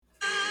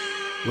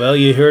Well,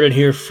 you heard it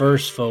here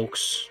first,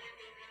 folks.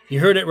 You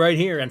heard it right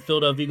here on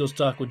Philadelphia Eagles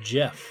Talk with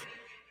Jeff.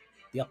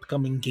 The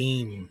upcoming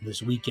game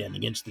this weekend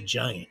against the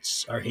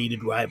Giants, our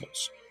hated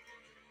rivals.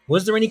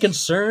 Was there any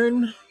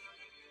concern?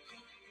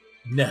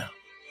 No.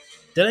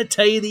 Did I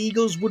tell you the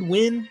Eagles would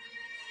win?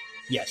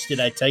 Yes. Did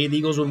I tell you the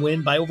Eagles would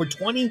win by over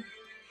 20?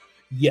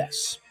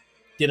 Yes.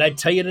 Did I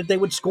tell you that they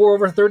would score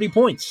over 30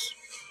 points?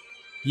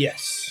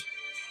 Yes.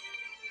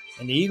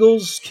 And the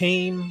Eagles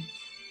came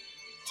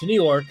to New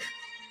York,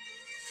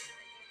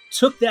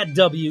 took that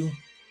W,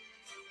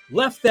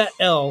 left that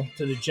L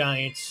to the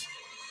Giants,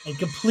 and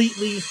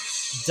completely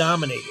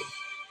dominated.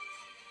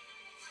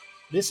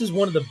 This is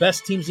one of the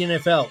best teams in the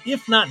NFL,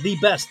 if not the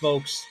best,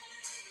 folks.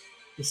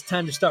 It's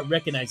time to start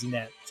recognizing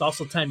that. It's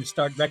also time to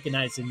start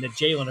recognizing that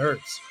Jalen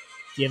Hurts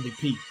is the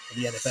MVP of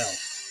the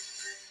NFL.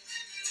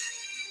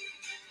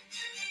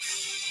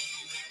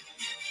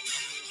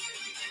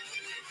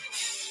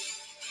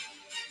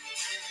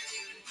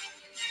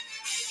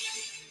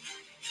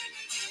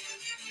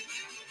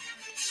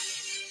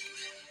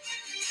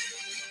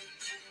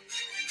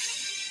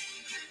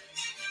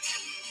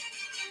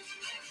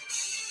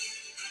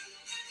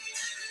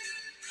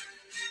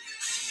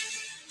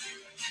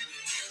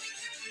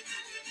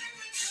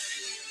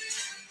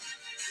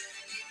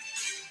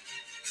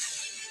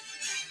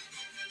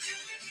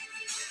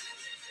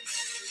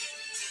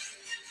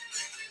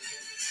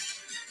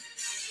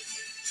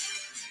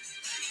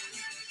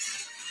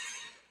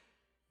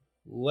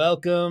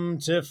 Welcome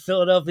to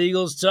Philadelphia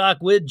Eagles Talk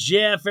with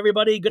Jeff.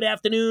 Everybody, good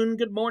afternoon,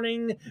 good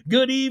morning,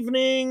 good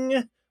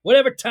evening,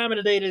 whatever time of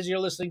the day it is you're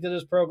listening to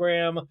this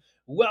program.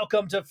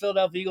 Welcome to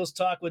Philadelphia Eagles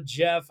Talk with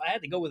Jeff. I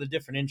had to go with a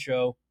different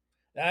intro.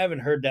 I haven't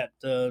heard that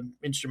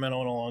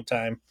instrumental in a long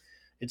time.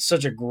 It's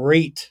such a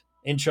great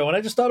intro, and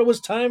I just thought it was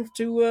time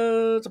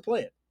to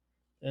play it.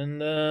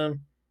 And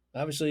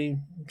obviously,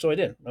 so I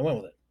did. I went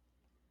with it.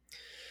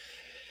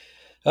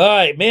 All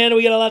right, man,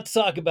 we got a lot to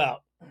talk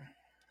about.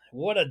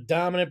 What a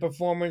dominant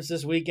performance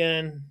this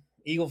weekend.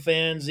 Eagle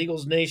fans,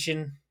 Eagles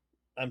Nation,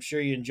 I'm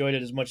sure you enjoyed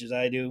it as much as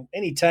I do.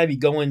 Anytime you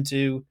go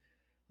into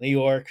New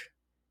York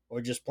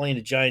or just playing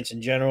the Giants in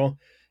general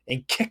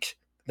and kick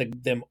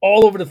them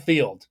all over the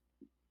field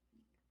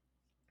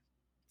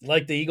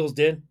like the Eagles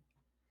did,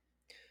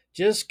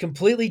 just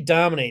completely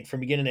dominate from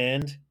beginning to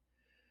end.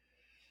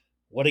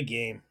 What a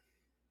game.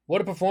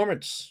 What a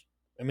performance.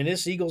 I mean,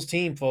 this Eagles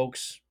team,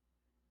 folks,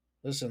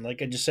 listen,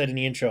 like I just said in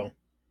the intro,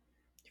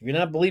 if you're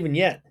not believing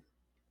yet,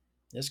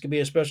 this could be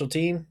a special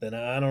team, then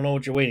I don't know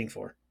what you're waiting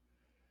for.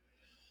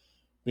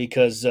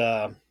 Because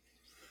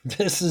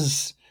this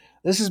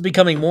is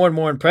becoming more and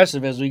more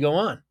impressive as we go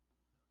on.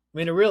 I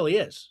mean, it really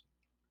is.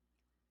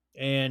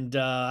 And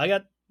I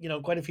got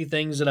quite a few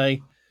things that I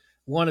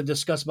want to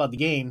discuss about the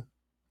game,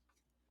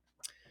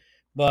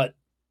 but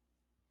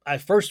I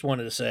first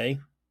wanted to say,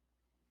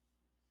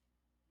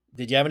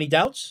 did you have any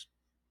doubts?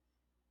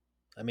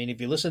 I mean, if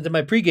you listen to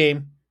my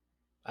pregame,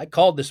 I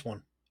called this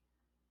one.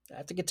 I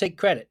have to take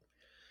credit.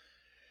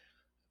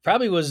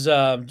 Probably was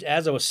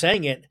as I was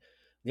saying it,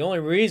 the only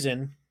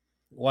reason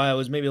why I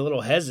was maybe a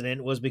little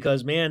hesitant was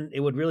because, man,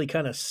 it would really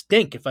kind of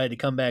stink if I had to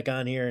come back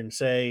on here and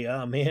say,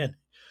 oh man,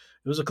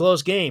 it was a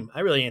close game. I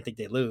really didn't think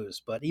they'd lose,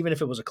 but even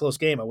if it was a close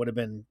game, I would have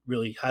been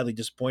really highly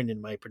disappointed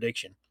in my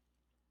prediction.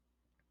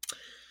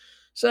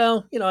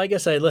 So, I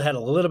guess I had a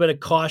little bit of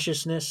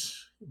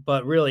cautiousness,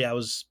 but really I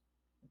was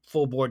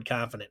full board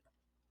confident.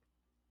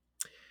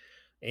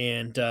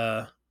 And,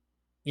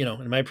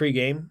 in my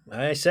pregame,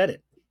 I said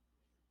it.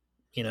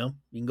 You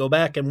can go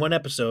back in one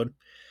episode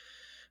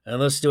and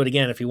let's do it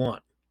again if you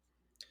want.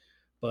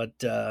 But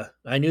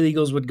I knew the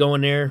Eagles would go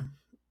in there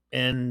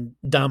and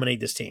dominate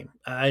this team.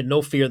 I had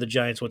no fear of the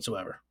Giants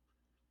whatsoever.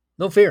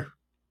 No fear.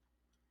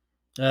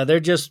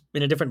 They're just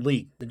in a different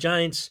league. The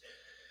Giants,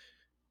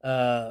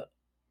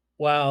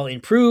 while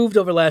improved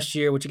over last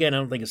year, which again I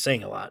don't think is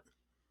saying a lot,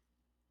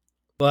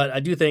 but I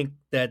do think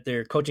that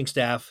their coaching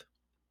staff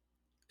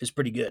is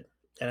pretty good,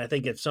 and I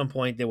think at some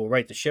point they will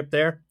right the ship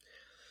there.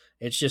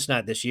 It's just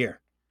not this year,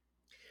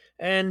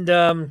 and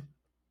there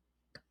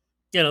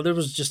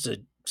was just a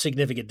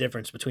significant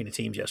difference between the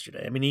teams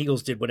yesterday. I mean, the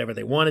Eagles did whatever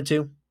they wanted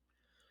to,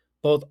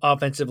 both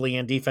offensively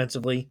and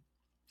defensively,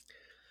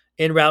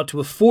 en route to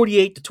a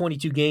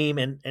 48-22 game,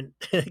 and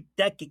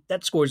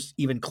that score's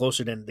even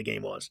closer than the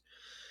game was.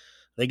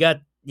 They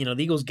got, the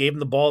Eagles gave them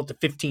the ball at the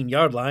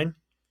 15-yard line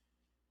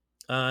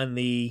on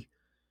the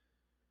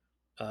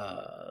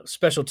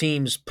special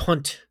teams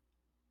punt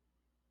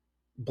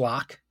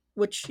block,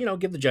 which,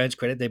 give the Giants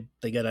credit.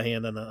 They got a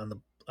hand on the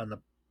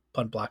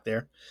punt block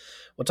there.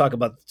 We'll talk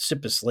about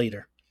Sippus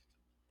later.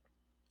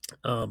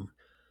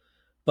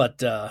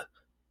 But set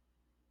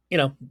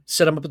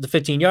them up at the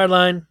 15-yard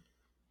line.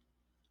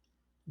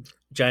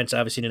 Giants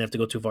obviously didn't have to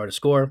go too far to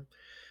score.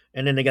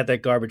 And then they got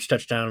that garbage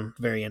touchdown at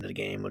the very end of the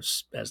game,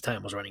 which as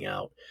time was running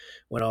out,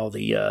 when all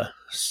the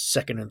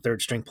second and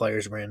third string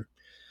players were in.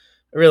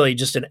 Really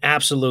just an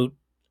absolute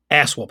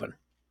ass whooping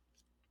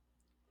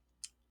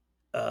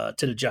to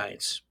the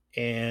Giants.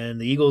 And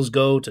the Eagles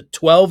go to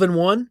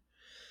 12-1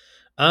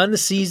 on the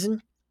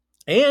season.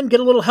 and get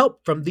a little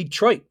help from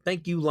Detroit.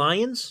 Thank you,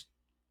 Lions,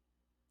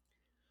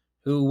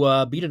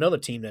 who beat another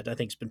team that I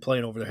think has been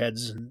playing over their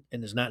heads and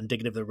is not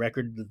indicative of the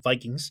record, the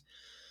Vikings.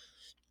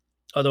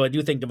 Although I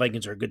do think the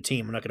Vikings are a good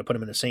team. I'm not going to put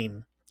them in the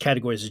same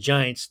category as the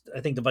Giants.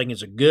 I think the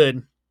Vikings are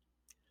good,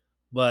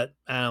 but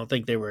I don't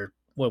think they were,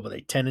 what were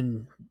they,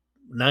 10-9-2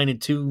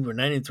 or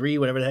 9-3,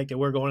 whatever the heck they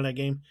were going in that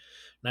game.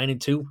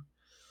 9-2. Is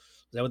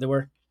that what they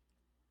were?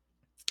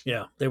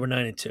 Yeah, they were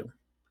 9-2.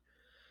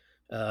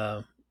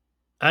 Uh,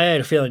 I had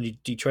a feeling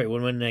Detroit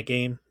would win that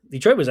game.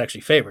 Detroit was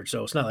actually favored,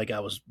 so it's not like I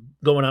was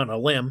going out on a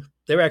limb.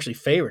 They were actually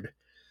favored.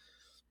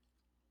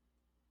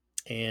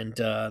 And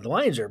the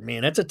Lions are,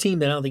 man, that's a team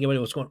that I don't think anybody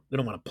was going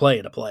to want to play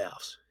in the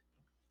playoffs.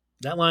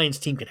 That Lions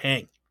team can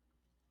hang.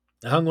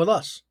 They hung with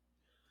us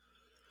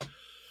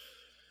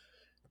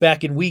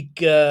back in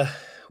week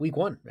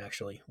one,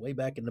 actually, way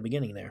back in the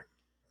beginning there.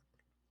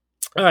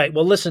 All right,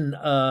 well, listen,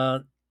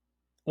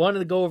 wanted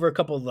to go over a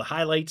couple of the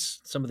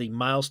highlights, some of the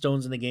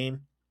milestones in the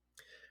game.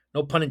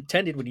 No pun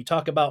intended when you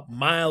talk about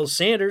Miles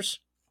Sanders.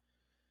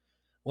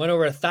 Went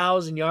over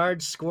 1,000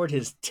 yards, scored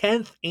his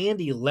 10th and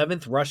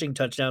 11th rushing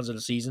touchdowns of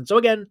the season. So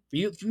again, for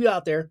you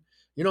out there,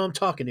 you know I'm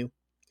talking to.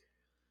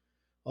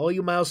 All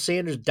you Miles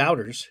Sanders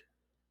doubters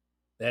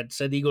that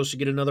said the Eagles should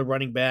get another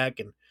running back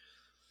and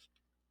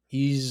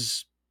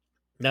he's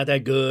not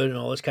that good and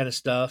all this kind of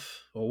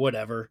stuff or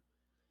whatever.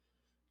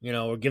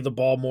 Or give the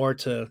ball more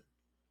to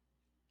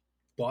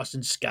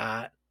Boston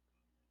Scott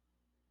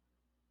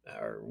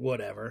or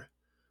whatever.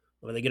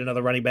 Or they get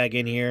another running back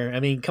in here.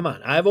 I mean, come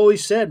on. I've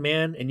always said,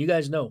 man, and you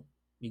guys know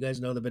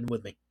they've been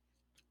with me.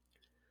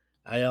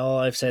 All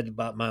I've said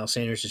about Miles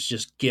Sanders is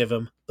just give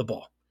him the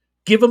ball.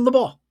 Give him the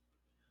ball.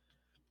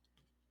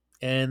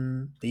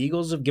 And the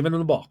Eagles have given him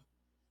the ball.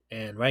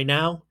 And right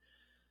now,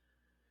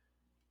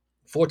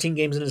 14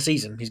 games into the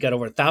season, he's got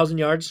over 1,000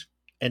 yards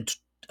and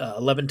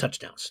 11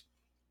 touchdowns.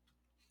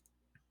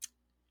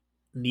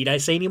 Need I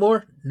say any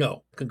more?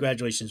 No.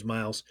 Congratulations,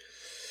 Miles.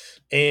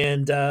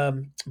 And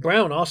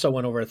Brown also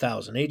went over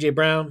 1,000. A.J.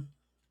 Brown,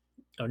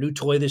 our new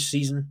toy this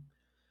season,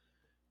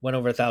 went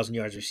over 1,000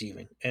 yards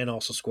receiving and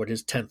also scored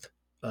his 10th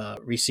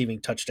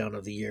receiving touchdown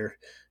of the year.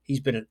 He's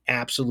been an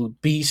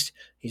absolute beast.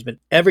 He's been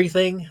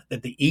everything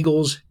that the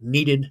Eagles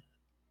needed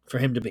for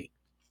him to be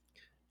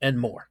and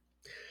more.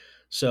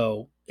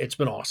 So it's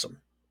been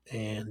awesome.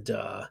 And,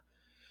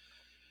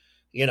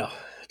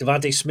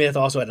 Devonta Smith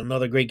also had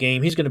another great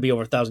game. He's going to be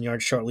over 1,000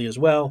 yards shortly as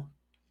well.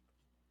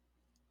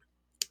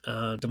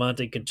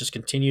 Devonta just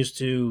continues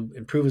to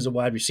improve as a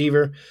wide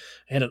receiver.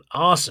 Had an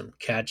awesome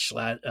catch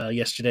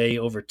yesterday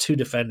over two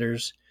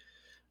defenders.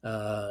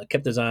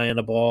 Kept his eye on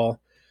the ball.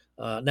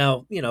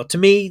 Now, to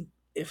me,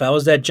 if I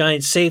was that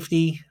Giants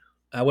safety,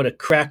 I would have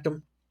cracked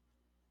him.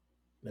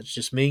 That's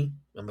just me.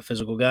 I'm a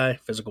physical guy,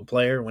 physical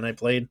player when I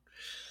played.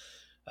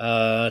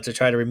 To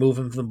try to remove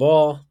him from the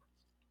ball.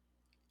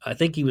 I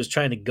think he was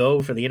trying to go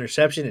for the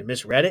interception and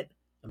misread it.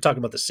 I'm talking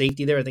about the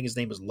safety there. I think his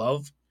name was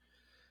Love.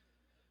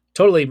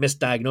 Totally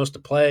misdiagnosed the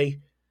play.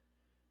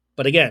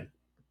 But again,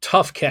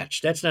 tough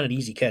catch. That's not an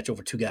easy catch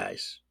over two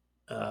guys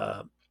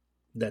that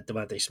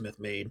Devonta Smith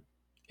made.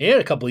 He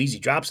had a couple easy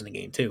drops in the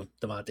game, too.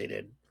 Devonta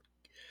did.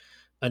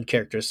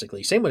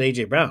 Uncharacteristically. Same with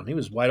A.J. Brown. He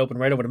was wide open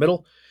right over the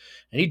middle,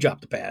 and he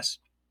dropped the pass.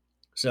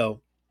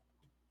 So,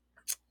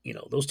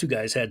 those two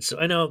guys had... So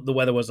I know the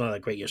weather was not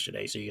that great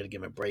yesterday, so you got to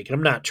give them a break. And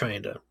I'm not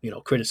trying to,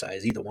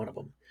 criticize either one of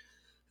them.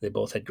 They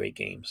both had great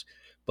games.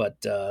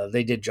 But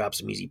they did drop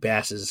some easy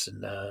passes,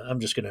 and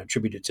I'm just going to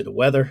attribute it to the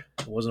weather.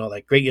 It wasn't all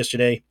that great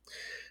yesterday,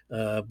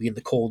 being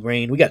the cold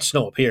rain. We got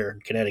snow up here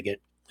in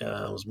Connecticut. It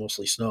was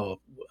mostly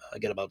snow. I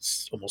got about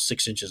almost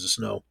 6 inches of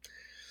snow.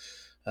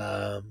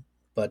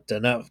 But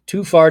not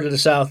too far to the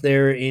south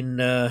there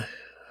in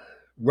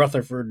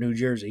Rutherford, New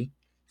Jersey.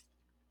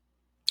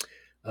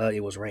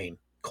 It was rain.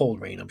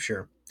 Cold rain, I'm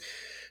sure.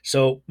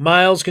 So,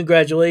 Miles,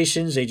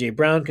 congratulations. A.J.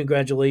 Brown,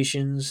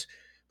 congratulations.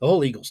 The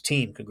whole Eagles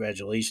team,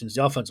 congratulations.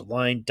 The offensive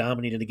line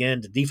dominated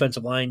again. The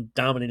defensive line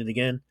dominated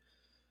again.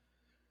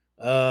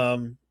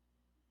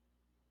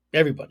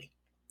 Everybody.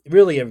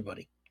 Really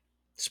everybody.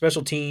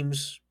 Special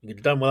teams. You could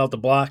have done without the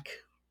block.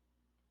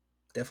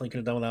 Definitely could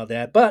have done without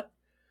that. But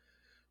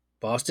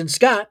Boston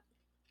Scott,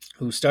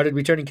 who started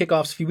returning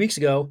kickoffs a few weeks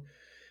ago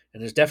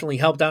and has definitely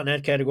helped out in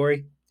that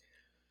category.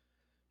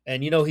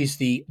 And he's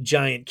the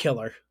giant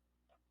killer.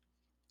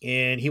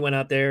 And he went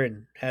out there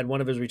and had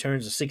one of his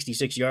returns of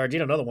 66 yards. He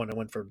had another one that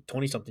went for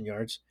 20-something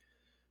yards.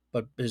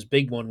 But his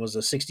big one was a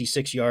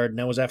 66-yard, and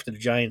that was after the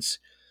Giants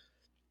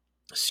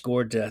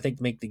scored to, I think,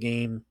 make the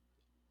game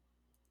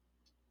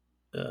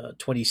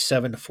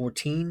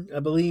 27-14, I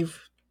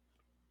believe.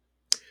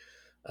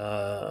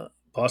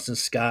 Boston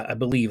Scott, I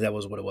believe that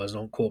was what it was.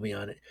 Don't quote me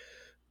on it.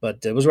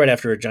 But it was right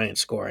after a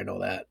Giants score, I know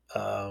that.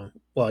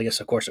 Well, I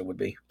guess, of course, it would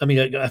be. I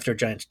mean, after a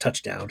Giants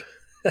touchdown.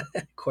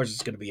 Of course,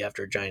 it's going to be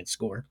after a Giants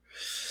score.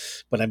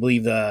 But I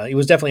believe it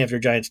was definitely after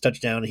a Giants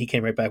touchdown, and he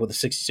came right back with a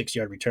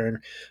 66-yard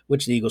return,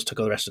 which the Eagles took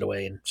the rest of the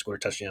way and scored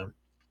a touchdown.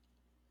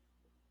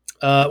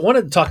 I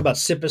wanted to talk about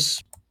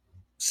Sipas,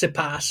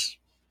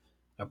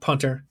 our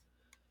punter.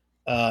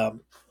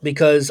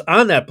 because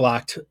on that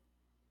blocked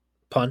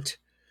punt,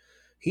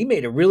 he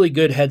made a really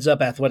good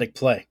heads-up athletic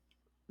play.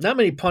 Not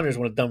many punters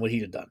would have done what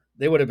he'd have done.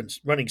 They would have been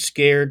running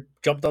scared,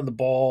 jumped on the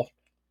ball,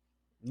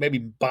 maybe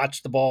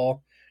botched the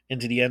ball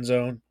into the end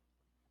zone.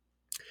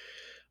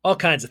 All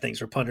kinds of things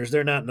for punters.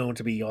 They're not known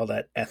to be all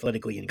that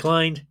athletically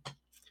inclined.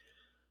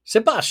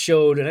 Sipos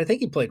showed, and I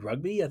think he played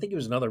rugby. I think he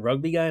was another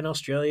rugby guy in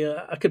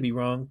Australia. I could be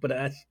wrong,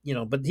 but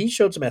he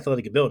showed some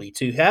athletic ability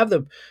to have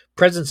the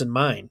presence in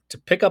mind to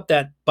pick up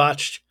that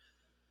botched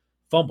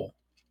fumble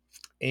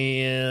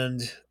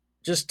and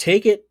just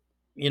take it,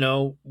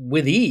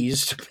 with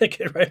ease to pick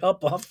it right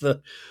up off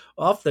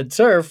the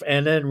turf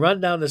and then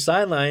run down the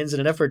sidelines in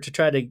an effort to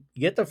try to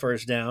get the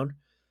first down.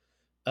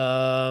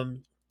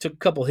 Took a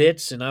couple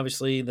hits, and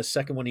obviously the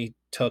second one he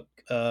took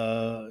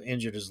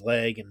injured his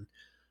leg, and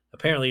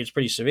apparently it's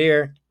pretty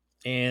severe,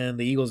 and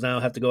the Eagles now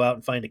have to go out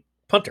and find a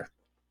punter.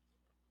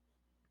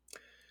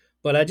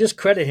 But I just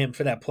credit him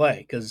for that play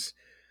because,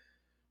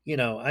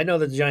 I know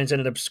that the Giants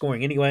ended up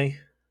scoring anyway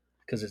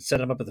because it set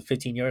them up at the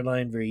 15-yard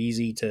line. Very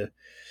easy to,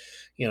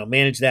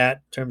 manage that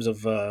in terms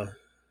of,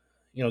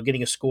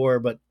 getting a score.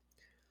 But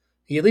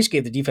he at least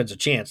gave the defense a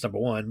chance, number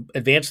one.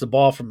 Advanced the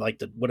ball from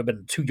would have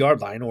been the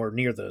 2-yard line or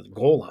near the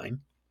goal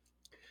line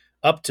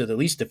up to at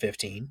least the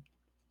 15.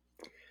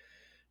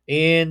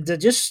 And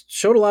just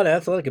showed a lot of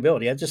athletic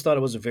ability. I just thought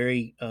it was a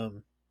very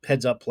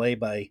heads-up play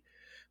by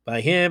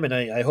him, and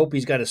I hope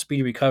he's got a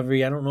speedy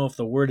recovery. I don't know if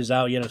the word is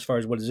out yet as far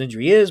as what his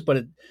injury is,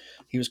 but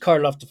he was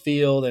carted off the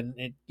field, and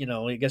I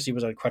guess he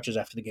was on crutches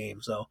after the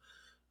game. So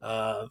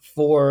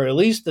for at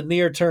least the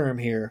near term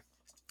here,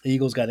 the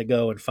Eagles got to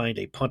go and find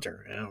a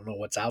punter. I don't know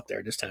what's out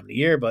there this time of the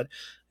year, but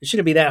it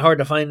shouldn't be that hard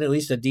to find at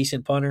least a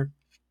decent punter.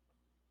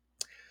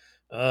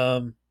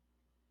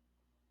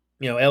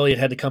 Elliott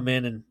had to come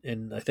in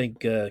and I think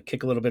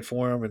kick a little bit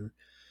for him, and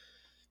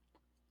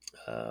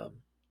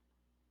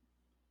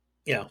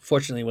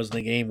fortunately, it wasn't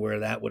a game where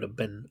that would have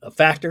been a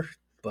factor,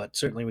 but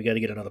certainly we got to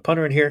get another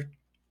punter in here.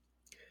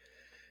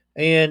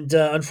 And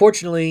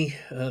unfortunately,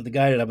 the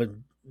guy that I've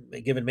been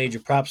giving major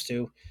props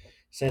to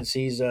since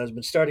he's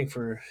been starting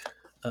for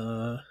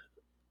Gardner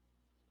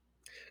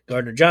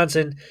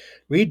Johnson,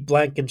 Reed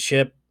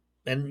Blankenship.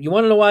 And you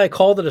want to know why I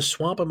called it a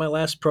swamp in my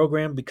last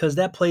program? Because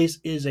that place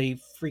is a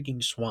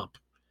freaking swamp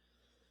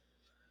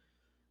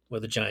where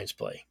the Giants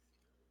play.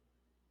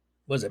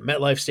 Was it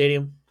MetLife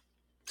Stadium?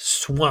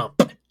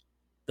 Swamp.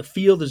 The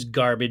field is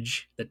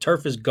garbage. The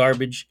turf is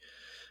garbage.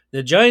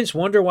 The Giants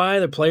wonder why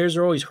their players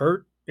are always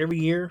hurt every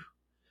year.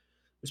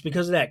 It's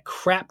because of that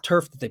crap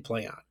turf that they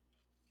play on.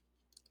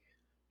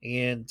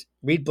 And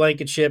Reed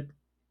Blankenship,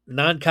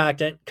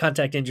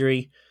 non-contact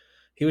injury.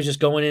 He was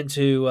just going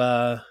into,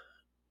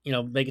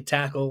 make a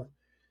tackle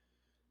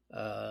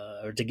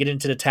or to get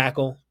into the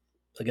tackle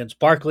against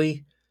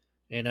Barkley.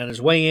 And on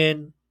his way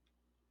in,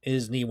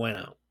 his knee went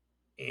out.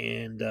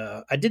 And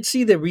I did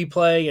see the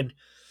replay, and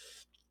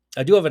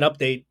I do have an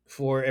update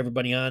for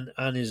everybody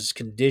on his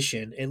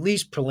condition, at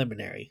least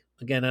preliminary.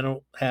 Again, I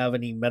don't have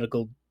any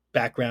medical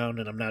background,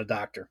 and I'm not a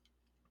doctor.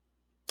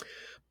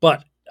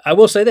 But I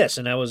will say this,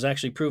 and I was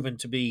actually proven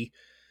to be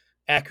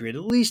accurate,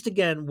 at least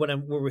again what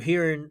we're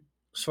hearing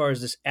as far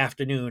as this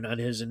afternoon on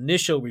his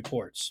initial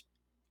reports.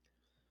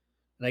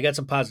 And I got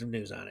some positive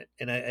news on it.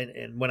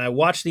 And when I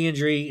watched the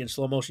injury in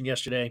slow motion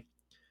yesterday,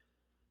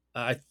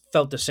 I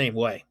felt the same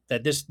way,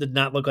 that this did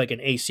not look like an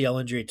ACL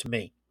injury to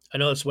me. I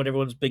know that's what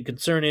everyone's big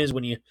concern is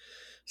when you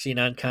see a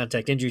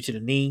non-contact injury to the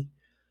knee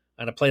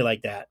on a play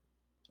like that.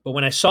 But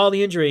when I saw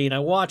the injury and I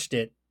watched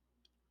it,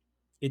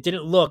 it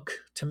didn't look,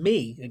 to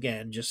me,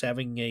 again, just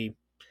having a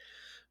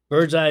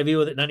bird's eye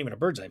view of it, not even a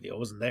bird's eye view, I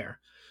wasn't there,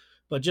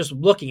 but just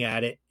looking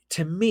at it,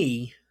 to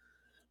me,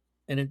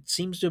 and it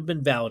seems to have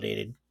been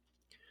validated,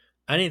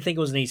 I didn't think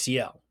it was an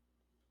ACL.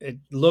 It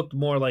looked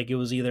more like it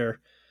was either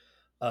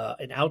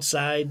an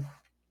outside,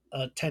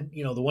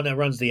 the one that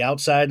runs the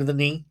outside of the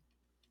knee,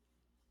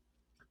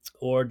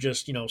 or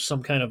just,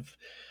 some kind of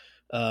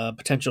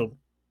potential.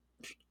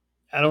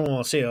 I don't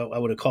want to say I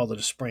would have called it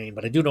a sprain,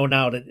 but I do know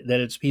now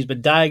that he's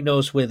been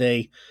diagnosed with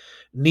a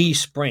knee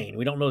sprain.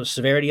 We don't know the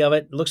severity of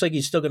it. It looks like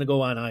he's still going to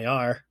go on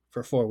IR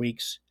for 4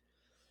 weeks.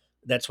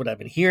 That's what I've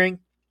been hearing.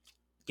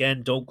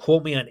 Again, don't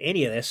quote me on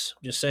any of this.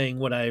 I'm just saying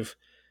what I've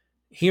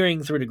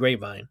hearing through the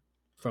grapevine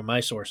from my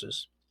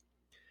sources.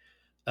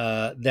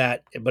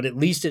 But at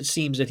least it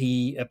seems that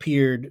he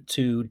appeared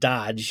to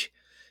dodge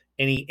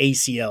any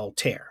ACL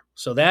tear.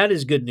 So that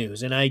is good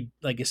news. And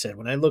like I said,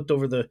 when I looked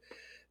over the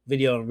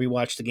video and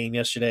rewatched the game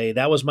yesterday,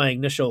 that was my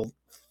initial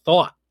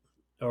thought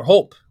or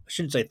hope. I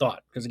shouldn't say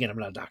thought because, again, I'm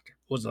not a doctor.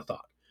 It wasn't a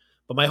thought.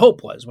 But my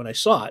hope was when I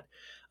saw it,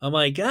 I'm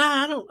like,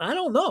 I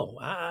don't know.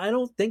 I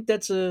don't think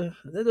that doesn't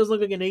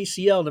look like an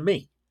ACL to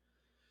me.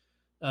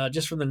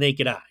 Just from the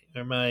naked eye,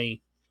 or my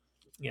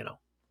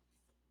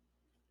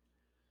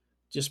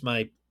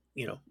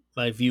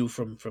my view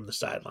from the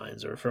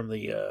sidelines, or from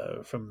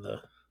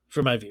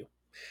my view.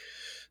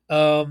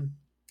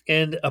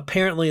 And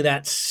apparently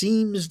that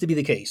seems to be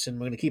the case, and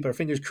we're going to keep our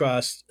fingers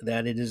crossed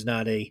that it is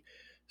not a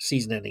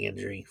season-ending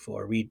injury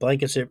for Reed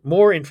Blankenship.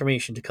 More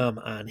information to come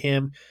on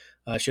him.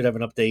 I should have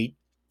an update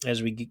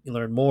as we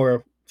learn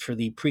more for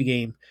the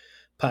pregame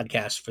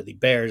podcast for the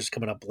Bears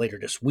coming up later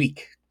this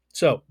week.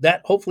 So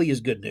that hopefully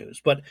is good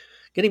news. But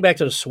getting back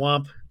to the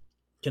swamp,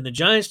 can the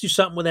Giants do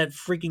something with that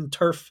freaking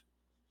turf?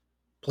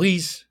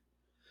 Please.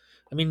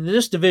 I mean, in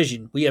this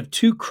division, we have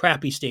two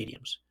crappy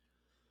stadiums.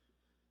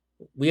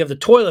 We have the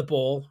Toilet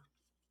Bowl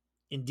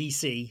in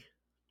D.C.,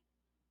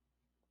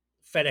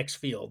 FedEx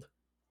Field,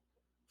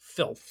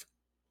 filth.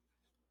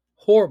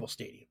 Horrible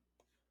stadium.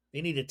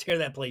 They need to tear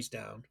that place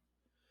down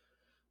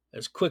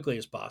as quickly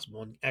as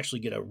possible and actually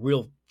get a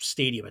real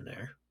stadium in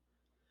there.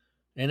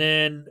 And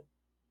then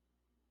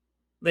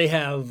they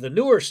have the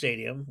newer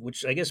stadium,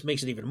 which I guess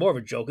makes it even more of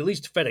a joke. At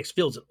least FedEx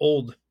Field's an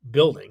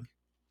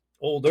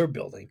older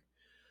building.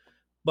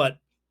 But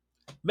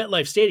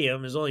MetLife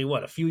Stadium is only,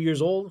 a few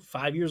years old?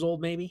 5 years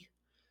old, maybe?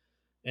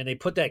 And they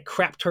put that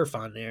crap turf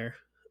on there,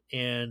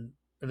 and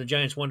the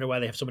Giants wonder why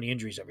they have so many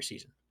injuries every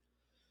season.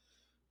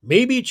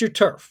 Maybe it's your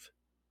turf.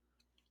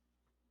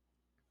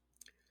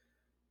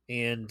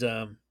 And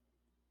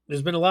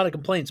there's been a lot of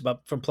complaints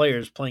from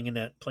players playing on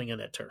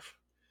that turf.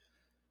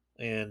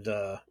 And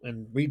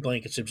Reed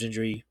Blankenship's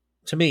injury,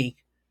 to me,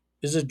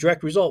 is a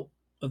direct result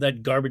of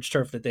that garbage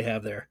turf that they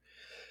have there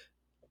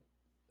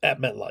at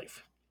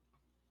MetLife.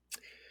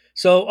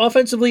 So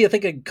offensively, I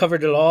think I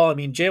covered it all. I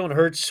mean, Jalen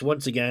Hurts,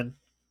 once again,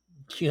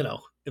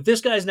 if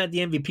this guy's not the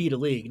MVP of the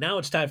league, now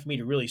it's time for me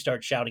to really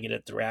start shouting it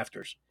at the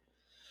rafters.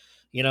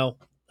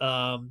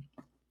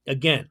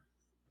 Again,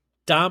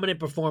 dominant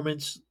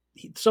performance.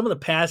 Some of the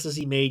passes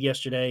he made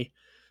yesterday,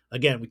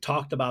 again, we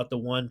talked about the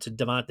one to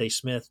Devonta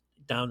Smith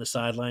down the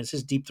sidelines.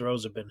 His deep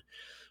throws have been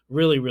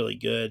really, really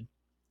good.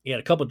 He had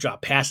a couple of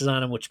drop passes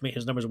on him, which made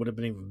his numbers would have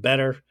been even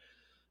better.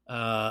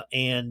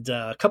 And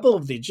a couple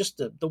of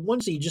the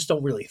ones that you just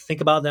don't really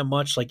think about that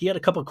much. Like he had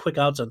a couple of quick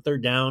outs on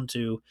third down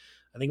to,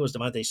 I think it was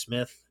Devonta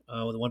Smith,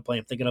 the one play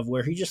I'm thinking of,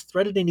 where he just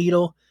threaded a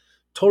needle,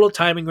 total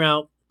timing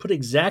route, put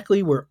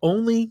exactly where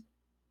only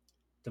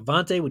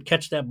Devonta would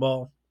catch that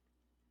ball.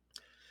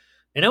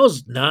 And that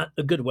was not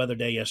a good weather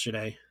day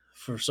yesterday.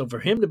 For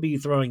him to be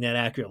throwing that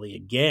accurately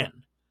again,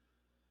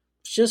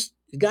 it's just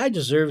the guy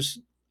deserves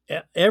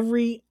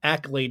every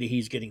accolade that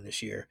he's getting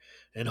this year,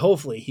 and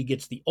hopefully he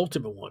gets the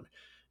ultimate one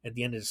at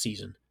the end of the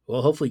season.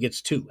 Well, hopefully he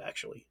gets two,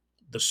 actually.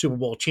 The Super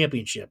Bowl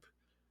championship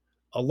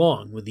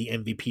along with the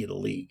MVP of the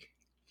league.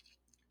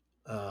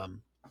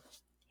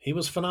 He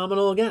was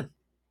phenomenal again.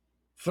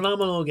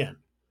 And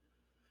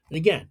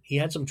again, he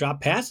had some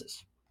drop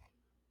passes,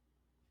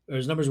 or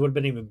his numbers would have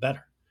been even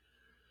better.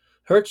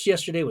 Hurts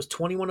yesterday was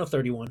 21 of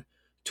 31,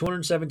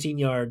 217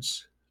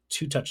 yards,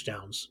 2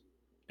 touchdowns,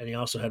 and he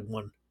also had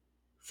one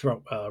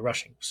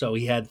rushing. So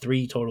he had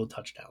 3 total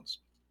touchdowns.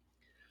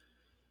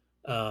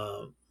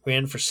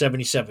 Ran for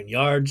 77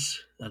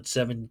 yards on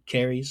 7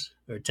 carries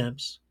or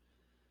attempts.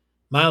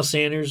 Miles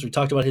Sanders, we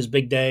talked about his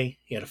big day.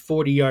 He had a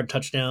 40-yard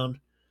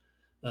touchdown,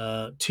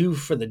 2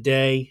 for the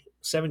day,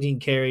 17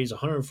 carries,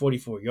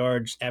 144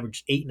 yards,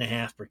 averaged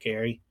 8.5 per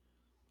carry.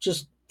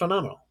 Just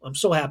phenomenal. I'm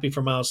so happy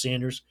for Miles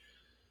Sanders.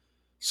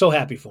 So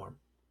happy for him.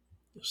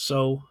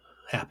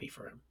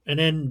 And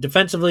then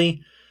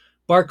defensively,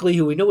 Barkley,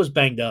 who we know was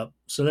banged up,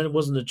 so then it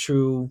wasn't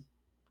a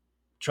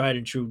tried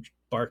and true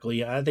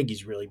Barkley. I think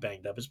he's really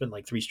banged up. It's been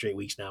like 3 straight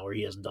weeks now where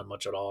he hasn't done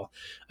much at all.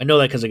 I know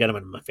that because I got him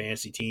in my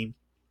fantasy team.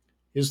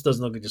 He just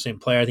doesn't look like the same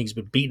player. I think he's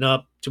been beaten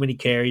up, too many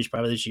carries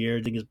probably this year.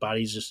 I think his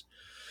body's just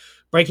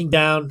breaking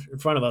down in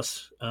front of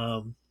us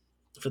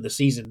for the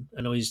season.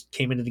 I know he's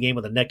came into the game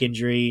with a neck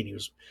injury and he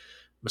was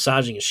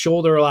massaging his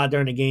shoulder a lot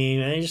during the game.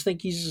 And I just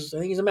think he's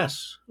a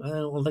mess. I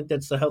don't think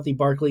that's the healthy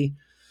Barkley.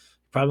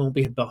 Probably won't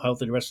be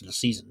healthy the rest of the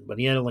season. But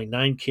he had only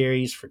 9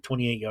 carries for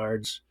 28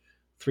 yards,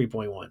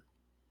 3.1.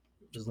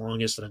 His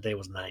longest in a day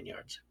was 9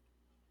 yards.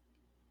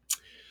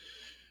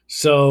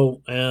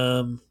 So,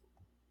 and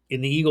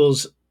the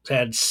Eagles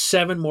had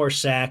 7 more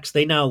sacks.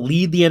 They now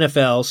lead the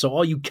NFL. So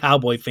all you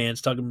Cowboy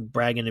fans talking,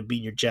 bragging and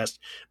beating your chest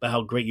about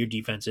how great your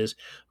defense is,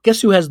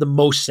 guess who has the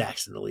most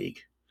sacks in the league?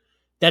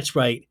 That's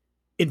right,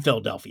 in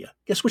Philadelphia.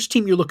 Guess which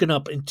team you're looking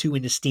up into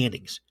in the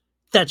standings?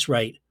 That's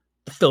right,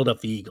 the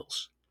Philadelphia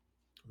Eagles.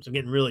 So I'm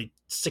getting really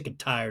sick and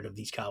tired of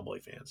these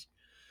Cowboy fans.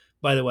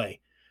 By the way,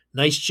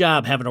 nice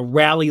job having a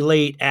rally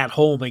late at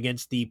home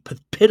against the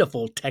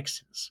pitiful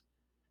Texans.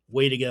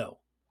 Way to go.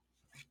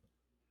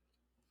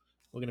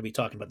 We're going to be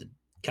talking about the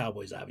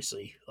Cowboys,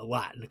 obviously, a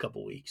lot in a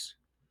couple weeks.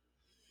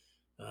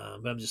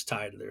 But I'm just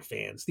tired of their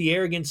fans. The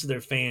arrogance of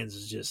their fans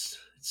is just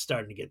it's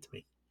starting to get to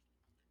me.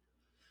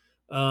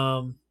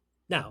 Now,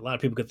 a lot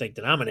of people could think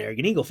that I'm an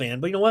arrogant Eagle fan,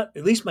 but you know what?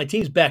 At least my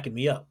team's backing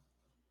me up.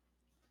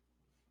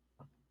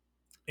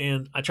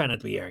 And I try not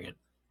to be arrogant.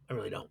 I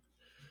really don't.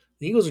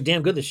 The Eagles are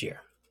damn good this year.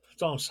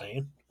 That's all I'm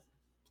saying.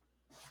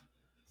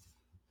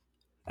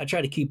 I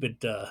try to keep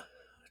it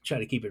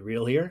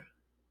real here.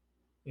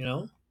 You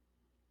know,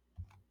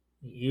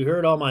 you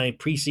heard all my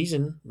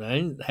preseason. I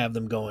didn't have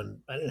them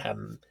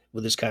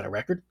with this kind of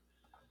record.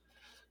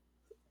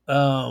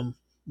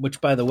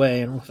 Which, by the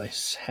way, I don't know if I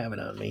have it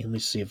on me. Let me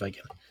see if I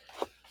can.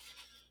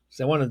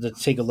 I wanted to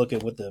take a look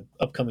at what the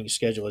upcoming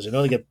schedule is. I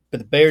know they get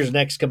the Bears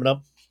next coming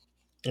up,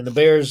 and the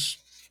Bears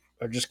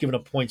are just giving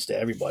up points to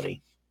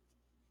everybody.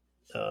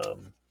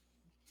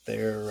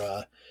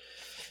 Their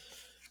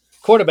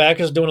quarterback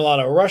is doing a lot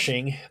of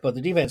rushing, but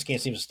the defense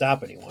can't seem to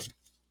stop anyone.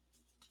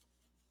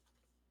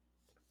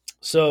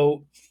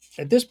 So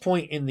at this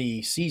point in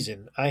the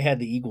season, I had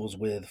the Eagles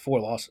with 4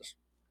 losses.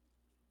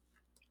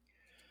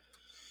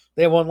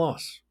 They have 1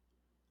 loss.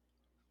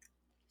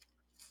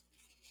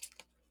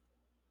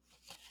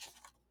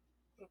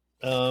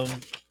 Um,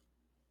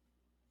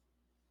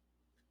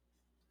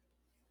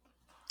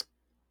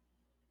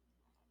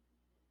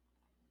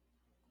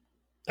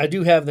 I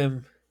do have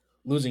them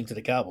losing to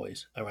the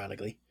Cowboys,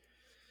 ironically,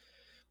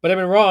 but I've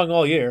been wrong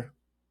all year.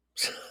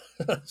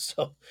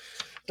 So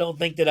don't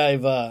think that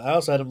I've. I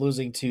also had them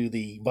losing to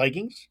the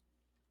Vikings.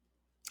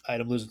 I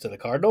had them losing to the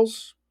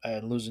Cardinals. I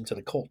had them losing to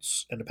the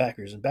Colts and the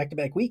Packers in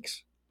back-to-back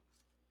weeks.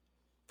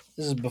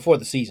 This is before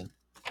the season,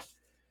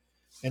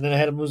 and then I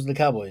had them losing to the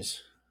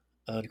Cowboys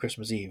on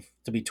Christmas Eve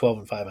to be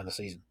 12-5 on the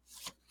season.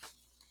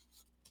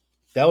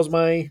 That was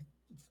my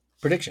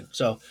prediction.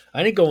 So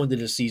I didn't go into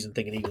this season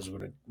thinking Eagles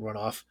would run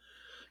off,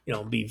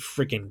 be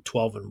freaking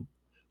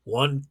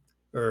 12-1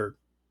 or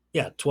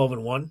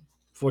 12-1,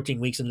 14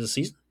 weeks into the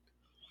season.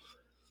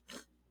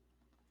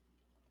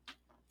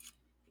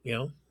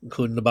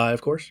 Including the bye,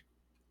 of course.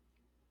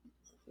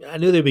 I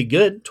knew they'd be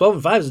good.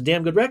 12-5 is a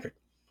damn good record.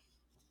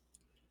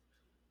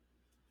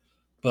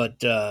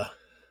 But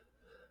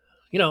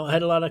I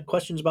had a lot of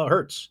questions about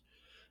Hurts.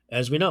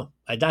 As we know,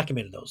 I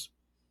documented those.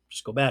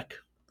 Just go back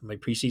to my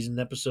preseason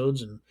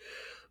episodes and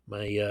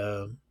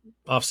my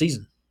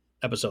off-season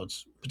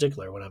episodes, in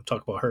particular, when I'm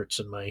talking about Hurts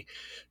and my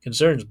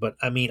concerns. But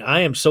I mean,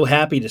 I am so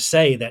happy to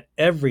say that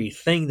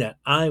everything that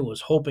I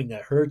was hoping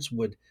that Hurts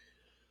would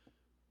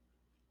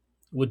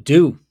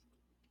do,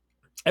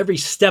 every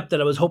step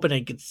that I was hoping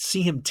I could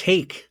see him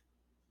take,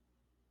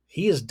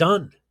 he has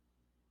done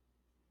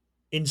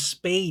in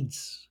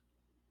spades.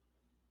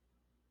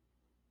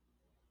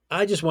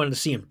 I just wanted to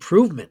see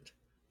improvement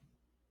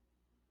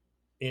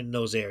in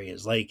those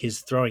areas, like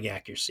his throwing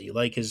accuracy,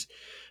 like his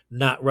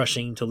not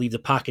rushing to leave the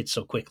pocket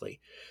so quickly,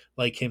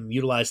 like him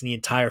utilizing the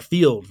entire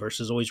field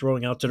versus always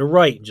rolling out to the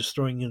right and just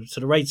throwing him to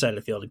the right side of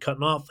the field and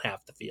cutting off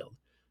half the field,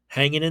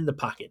 hanging in the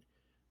pocket,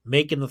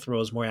 making the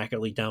throws more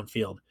accurately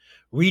downfield,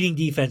 reading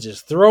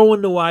defenses,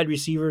 throwing the wide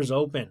receivers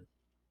open,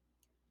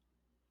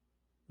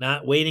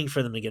 not waiting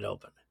for them to get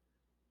open.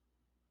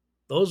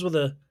 Those were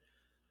the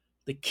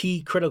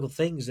key critical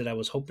things that I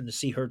was hoping to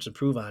see Hurts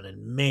improve on,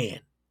 and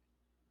man,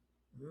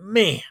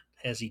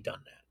 has he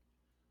done that.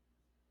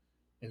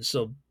 And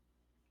so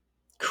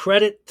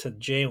credit to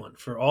Jalen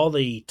for all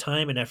the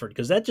time and effort,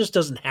 because that just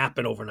doesn't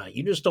happen overnight.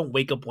 You just don't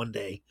wake up one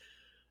day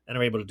and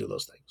are able to do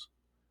those things.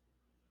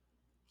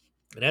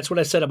 And that's what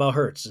I said about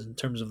Hurts in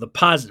terms of the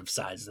positive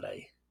sides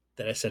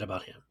that I said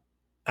about him.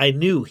 I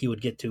knew he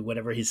would get to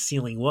whatever his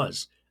ceiling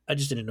was. I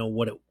just didn't know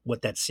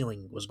what that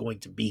ceiling was going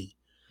to be.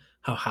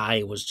 How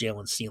high was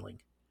Jalen's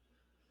ceiling?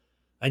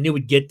 I knew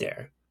he'd get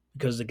there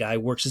because the guy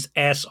works his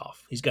ass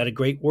off. He's got a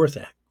great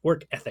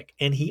work ethic,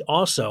 and he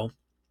also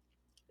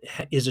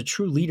is a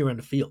true leader on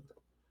the field.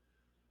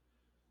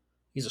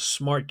 He's a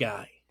smart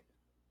guy.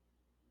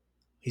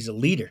 He's a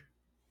leader.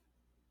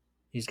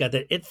 He's got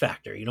that it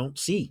factor you don't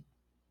see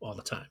all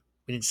the time.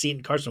 We didn't see it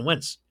in Carson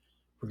Wentz,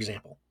 for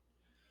example,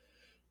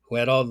 who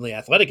had all the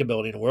athletic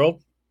ability in the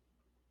world,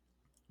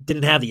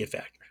 didn't have the it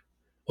factor,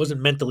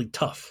 wasn't mentally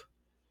tough,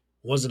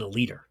 wasn't a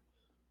leader.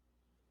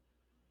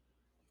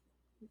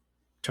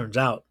 Turns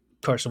out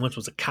Carson Wentz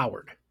was a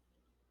coward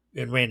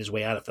and ran his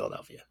way out of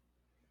Philadelphia.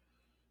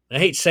 And I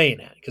hate saying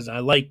that because I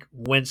like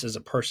Wentz as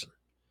a person.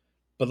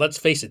 But let's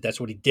face it, that's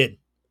what he did.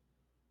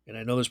 And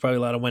I know there's probably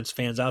a lot of Wentz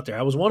fans out there.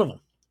 I was one of them.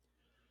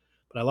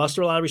 But I lost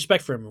a lot of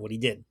respect for him and what he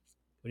did.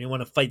 When he didn't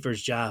want to fight for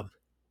his job.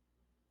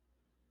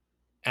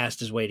 Asked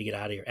his way to get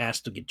out of here.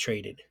 Asked to get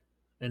traded.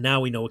 And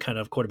now we know what kind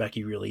of quarterback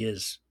he really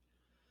is.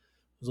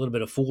 It was a little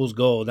bit of fool's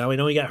gold. Now we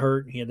know he got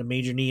hurt. He had a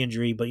major knee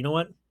injury. But you know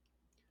what?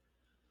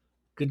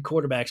 Good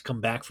quarterbacks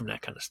come back from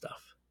that kind of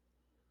stuff.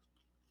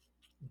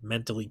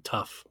 Mentally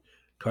tough.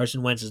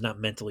 Carson Wentz is not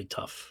mentally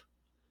tough.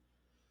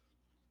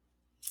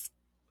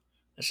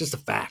 That's just a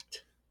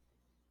fact.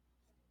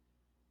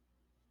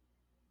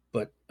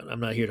 But I'm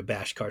not here to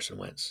bash Carson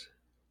Wentz.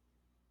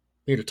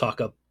 I'm here to talk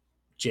up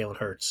Jalen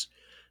Hurts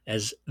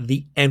as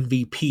the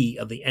MVP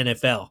of the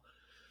NFL.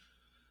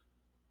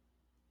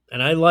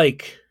 And I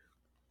like,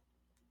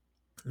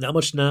 not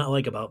much not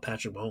like about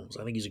Patrick Mahomes.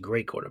 I think he's a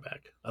great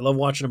quarterback. I love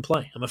watching him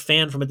play. I'm a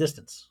fan from a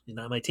distance. He's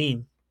not my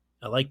team.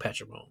 I like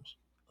Patrick Mahomes.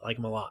 I like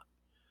him a lot.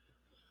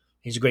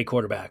 He's a great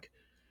quarterback.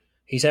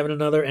 He's having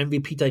another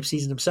MVP type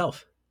season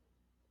himself.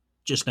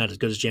 Just not as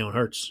good as Jalen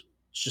Hurts.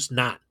 It's just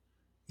not.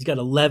 He's got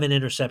 11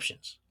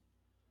 interceptions.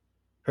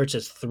 Hurts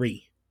has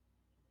 3.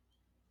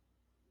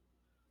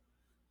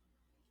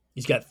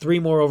 He's got 3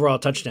 more overall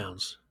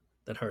touchdowns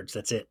than Hurts.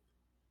 That's it.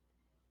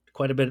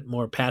 Quite a bit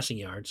more passing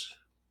yards.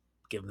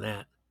 Give him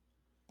that.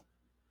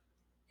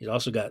 He's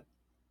also got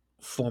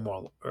 3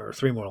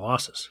 more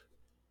losses.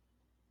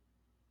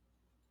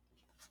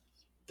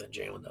 than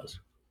Jalen does.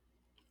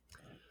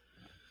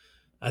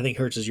 I think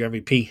Hurts is your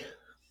MVP.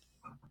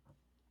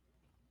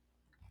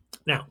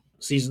 Now,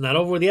 season's not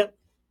over with yet.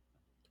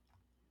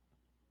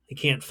 He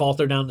can't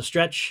falter down the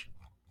stretch.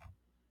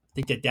 I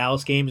think that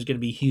Dallas game is going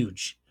to be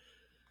huge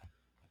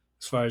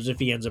as far as if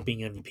he ends up being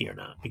MVP or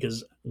not,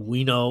 because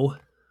we know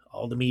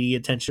all the media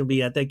attention will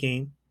be at that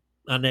game,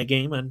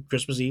 on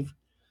Christmas Eve.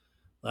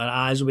 A lot of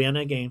eyes will be on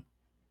that game.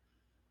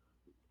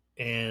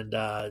 And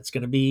it's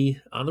going to be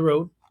on the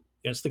road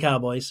against the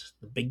Cowboys,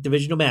 the big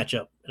divisional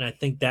matchup. And I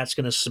think that's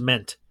going to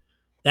cement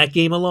that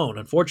game alone,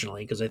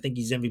 unfortunately, because I think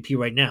he's MVP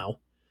right now.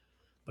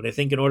 But I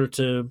think in order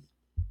to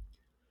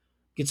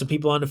get some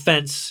people on the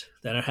fence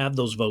that have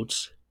those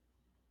votes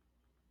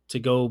to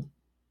go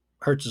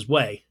Hurts'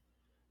 way,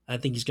 I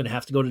think he's going to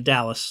have to go to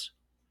Dallas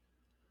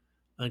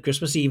on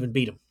Christmas Eve and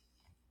beat him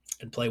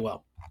and play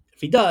well.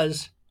 If he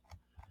does,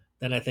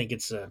 then I think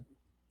it's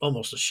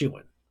almost a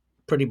shoo-in,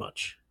 pretty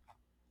much.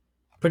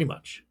 Pretty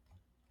much.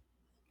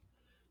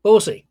 But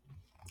we'll see.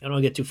 I don't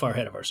want to get too far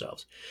ahead of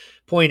ourselves.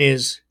 Point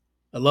is,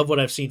 I love what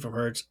I've seen from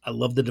Hurts. I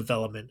love the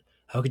development.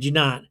 How could you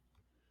not?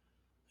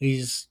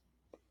 He's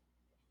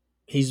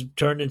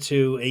turned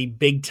into a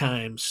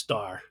big-time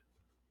star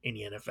in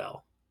the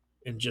NFL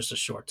in just a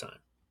short time.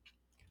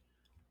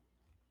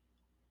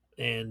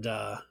 And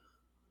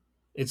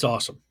it's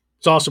awesome.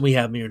 It's awesome we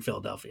have him here in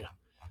Philadelphia.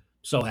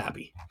 So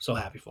happy. So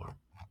happy for him.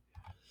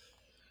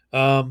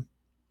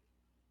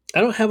 I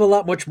don't have a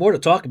lot much more to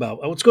talk about.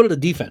 Let's go to the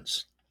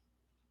defense.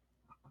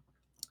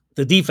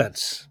 The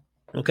defense.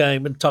 Okay,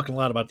 I've been talking a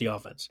lot about the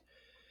offense.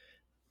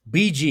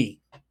 BG.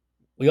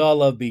 We all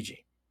love BG.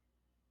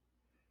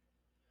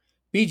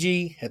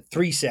 BG had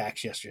 3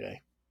 sacks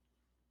yesterday.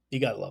 You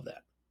got to love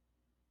that.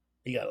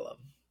 You got to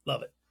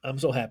love it. I'm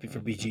so happy for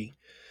BG.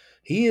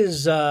 He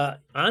is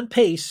on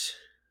pace.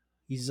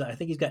 I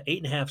think he's got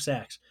 8.5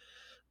 sacks.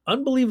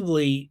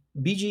 Unbelievably,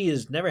 BG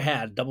has never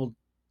had double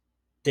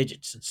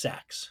digits in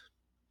sacks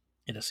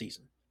in a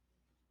season.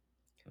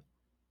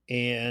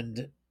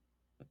 And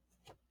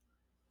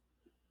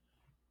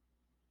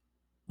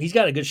he's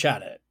got a good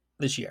shot at it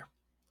this year.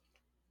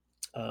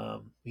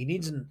 He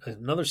needs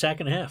another sack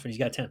and a half, and he's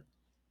got 10.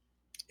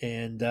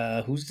 And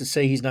who's to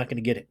say he's not going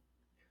to get it?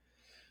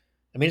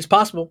 I mean, it's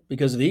possible,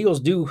 because if the Eagles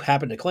do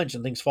happen to clinch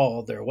and things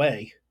fall their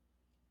way,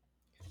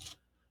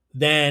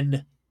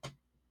 then,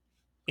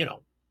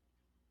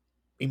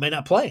 he might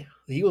not play.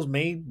 The Eagles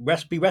may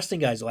be resting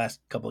guys the last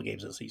couple of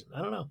games of the season.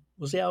 I don't know.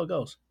 We'll see how it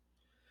goes.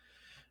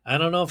 I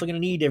don't know if we're going to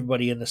need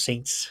everybody in the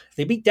Saints. If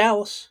they beat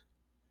Dallas,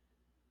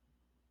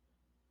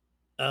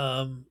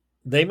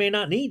 they may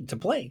not need to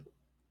play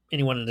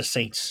anyone in the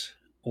Saints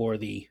or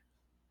the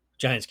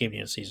Giants game at the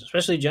end of the season,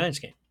 especially the Giants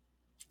game.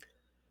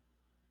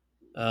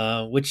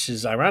 Which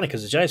is ironic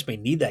because the Giants may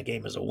need that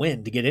game as a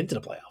win to get into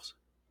the playoffs.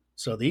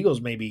 So the Eagles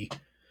may be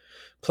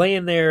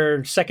playing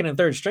their second and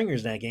third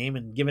stringers in that game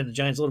and giving the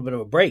Giants a little bit of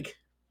a break.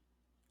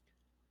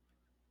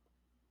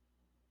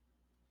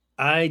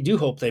 I do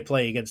hope they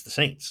play against the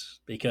Saints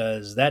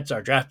because that's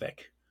our draft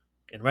pick.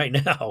 And right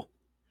now,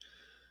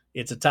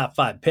 it's a top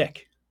 5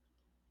 pick.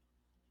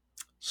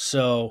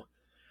 So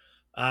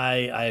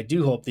I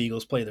do hope the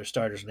Eagles play their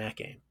starters in that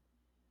game,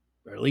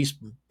 or at least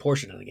a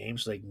portion of the game,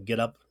 so they can get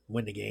up,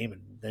 win the game,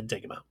 and then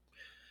take them out.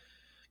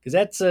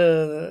 Because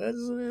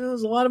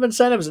there's a lot of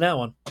incentives in that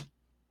one.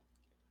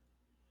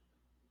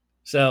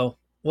 So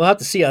we'll have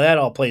to see how that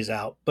all plays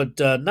out. But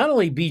not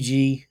only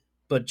BG,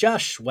 but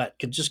Josh Sweat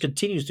just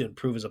continues to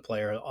improve as a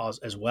player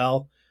as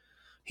well.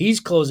 He's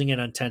closing in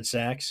on 10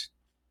 sacks.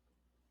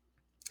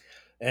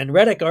 And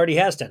Reddick already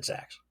has 10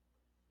 sacks.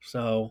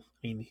 So,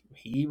 I mean,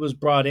 he was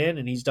brought in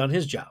and he's done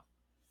his job.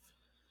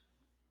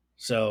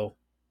 So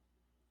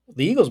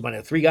the Eagles might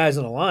have 3 guys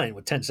on the line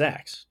with 10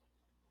 sacks.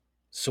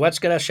 Sweat's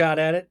got a shot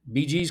at it.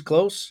 BG's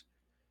close.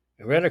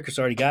 And Reddick has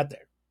already got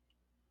there.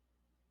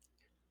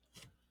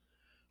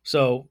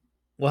 So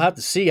we'll have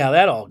to see how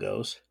that all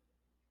goes.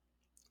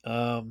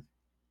 But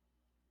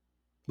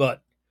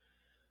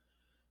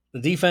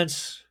the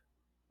defense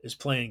is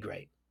playing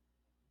great.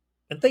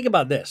 And think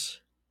about this.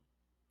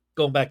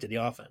 Going back to the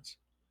offense.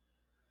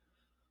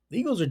 The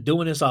Eagles are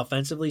doing this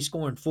offensively,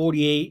 scoring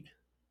 48,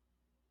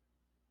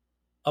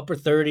 upper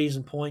 30s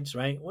in points,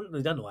 right? What have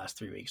they done the last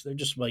 3 weeks? They're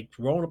just like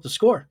rolling up the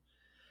score.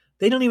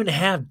 They don't even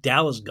have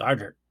Dallas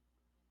Goedert,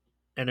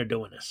 and they're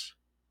doing this.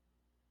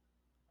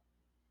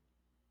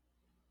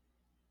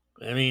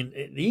 I mean,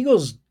 the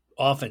Eagles'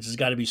 offense has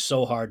got to be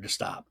so hard to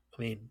stop.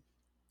 I mean,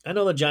 I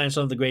know the Giants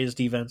don't have the greatest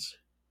defense.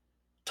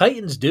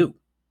 Titans do.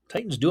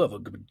 Titans do have a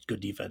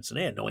good defense, and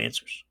they had no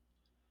answers.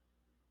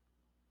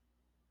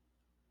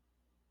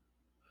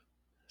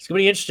 It's going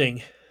to be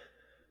interesting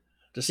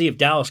to see if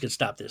Dallas can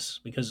stop this,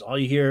 because all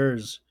you hear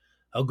is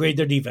how great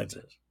their defense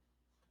is.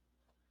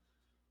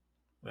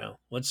 Well,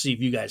 let's see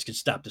if you guys can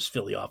stop this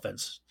Philly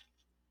offense.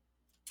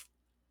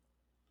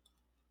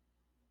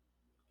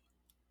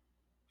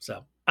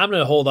 So I'm going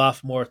to hold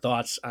off more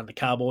thoughts on the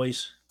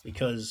Cowboys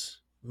because,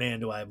 man,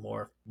 do I have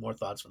more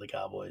thoughts for the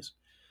Cowboys.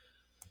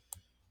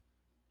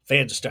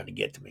 Fans are starting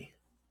to get to me.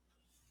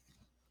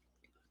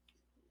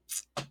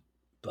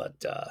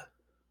 But,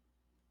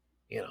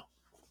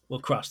 we'll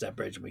cross that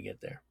bridge when we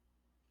get there.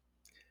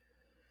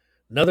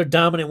 Another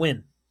dominant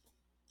win.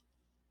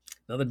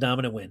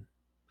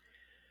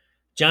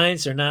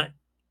 Giants are not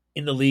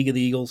in the league of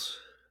the Eagles.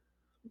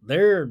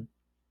 They're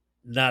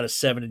not a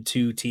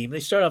 7-2 team. They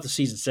started off the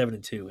season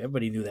 7-2.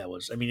 Everybody knew that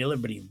was. I mean,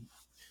 everybody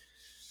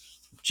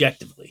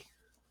objectively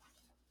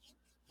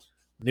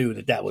knew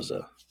that was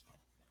a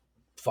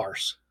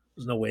farce.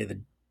 There's no way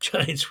the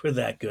Giants were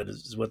that good,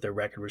 is what their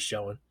record was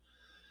showing.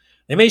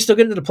 They may still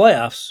get into the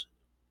playoffs.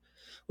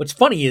 What's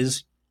funny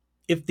is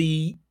if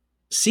the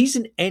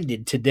season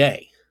ended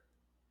today,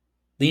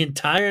 the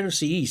entire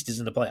NFC East is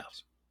in the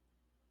playoffs,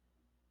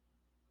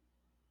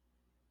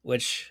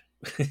 which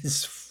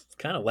is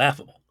kind of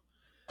laughable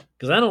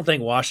because I don't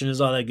think Washington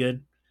is all that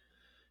good,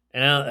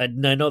 and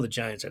I know the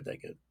Giants aren't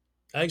that good.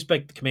 I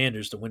expect the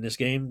Commanders to win this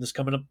game. This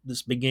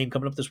big game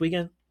coming up this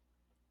weekend.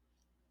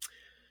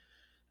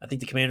 I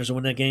think the Commanders will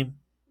win that game.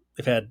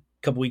 They've had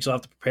a couple weeks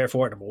off to prepare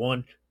for it. Number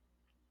one,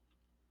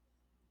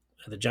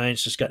 and the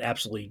Giants just got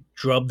absolutely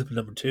drubbed.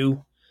 Number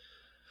two,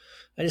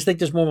 I just think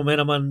there's more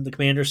momentum on the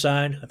Commanders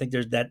side. I think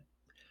there's that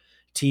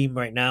team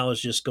right now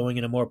is just going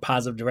in a more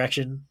positive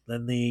direction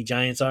than the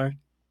Giants are.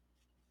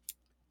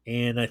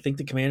 And I think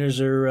the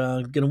Commanders are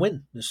going to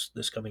win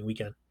this coming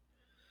weekend.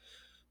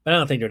 But I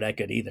don't think they're that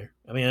good either.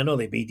 I mean, I know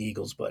they beat the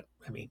Eagles, but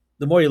I mean,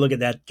 the more you look at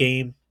that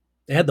game,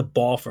 they had the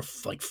ball for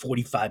like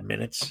 45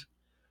 minutes,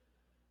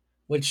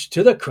 which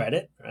to their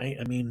credit, right?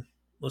 I mean,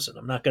 listen,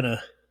 I'm not going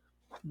to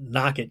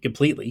knock it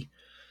completely.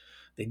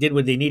 They did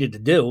what they needed to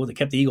do. They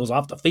kept the Eagles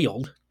off the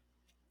field.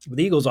 But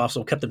the Eagles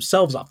also kept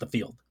themselves off the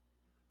field.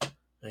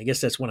 I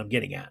guess that's what I'm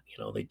getting at.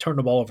 They turned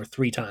the ball over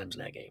 3 times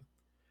in that game.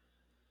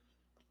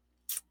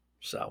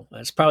 So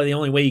that's probably the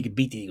only way you could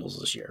beat the Eagles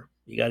this year.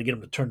 You got to get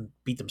them to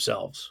beat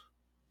themselves,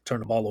 turn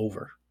the ball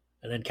over,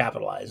 and then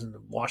capitalize. And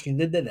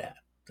Washington did that,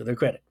 to their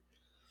credit.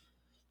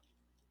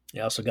 They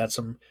also got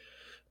some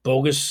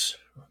bogus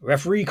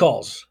referee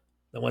calls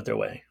that went their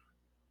way.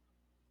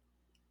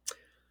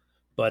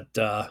 But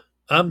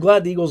I'm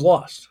glad the Eagles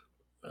lost.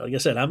 Like I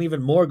said, I'm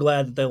even more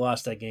glad that they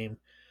lost that game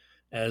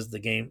as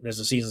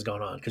the season's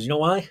gone on. Because you know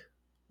why?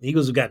 The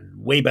Eagles have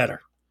gotten way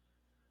better.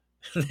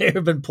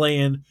 They've been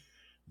playing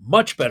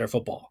much better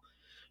football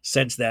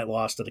since that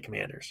loss to the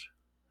Commanders.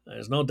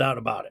 There's no doubt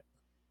about it.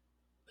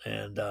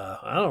 And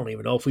I don't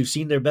even know if we've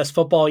seen their best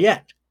football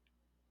yet,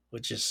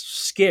 which is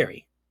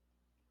scary.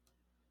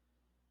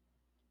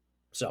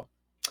 So,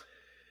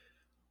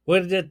 we're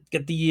going to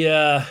get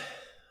the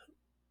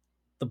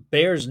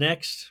Bears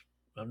next.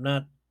 I'm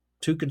not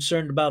too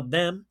concerned about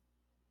them.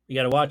 You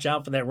got to watch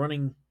out for that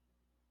running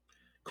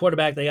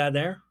quarterback they got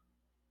there.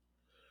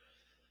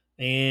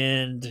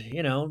 And,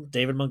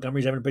 David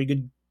Montgomery's having a pretty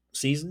good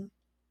season.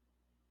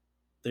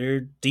 Their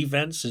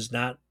defense is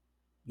not,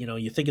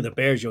 you think of the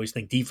Bears, you always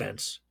think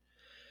defense.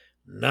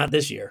 Not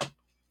this year.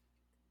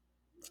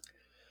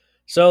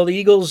 So the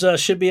Eagles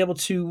should be able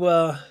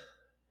to,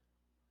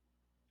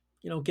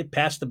 get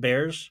past the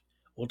Bears.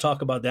 We'll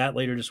talk about that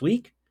later this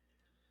week.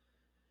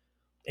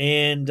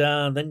 And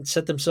then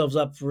set themselves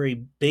up for a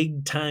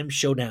big-time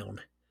showdown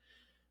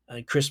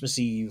on Christmas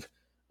Eve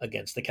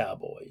against the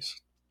Cowboys.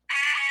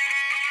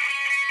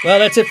 Well,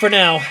 that's it for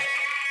now.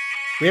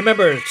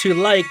 Remember to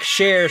like,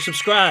 share,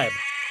 subscribe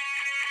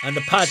on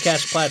the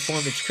podcast platform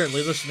that you're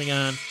currently listening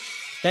on.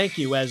 Thank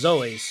you, as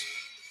always,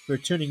 for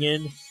tuning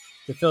in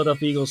to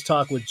Philadelphia Eagles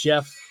Talk with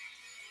Jeff.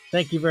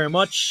 Thank you very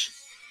much.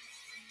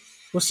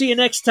 We'll see you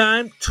next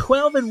time.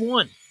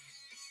 12-1.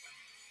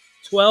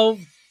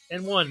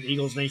 12-1,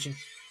 Eagles Nation.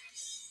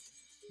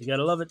 You got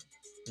to love it.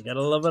 You got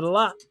to love it a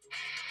lot.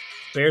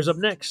 Bears up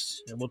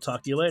next, and we'll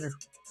talk to you later.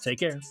 Take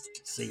care.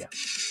 See ya.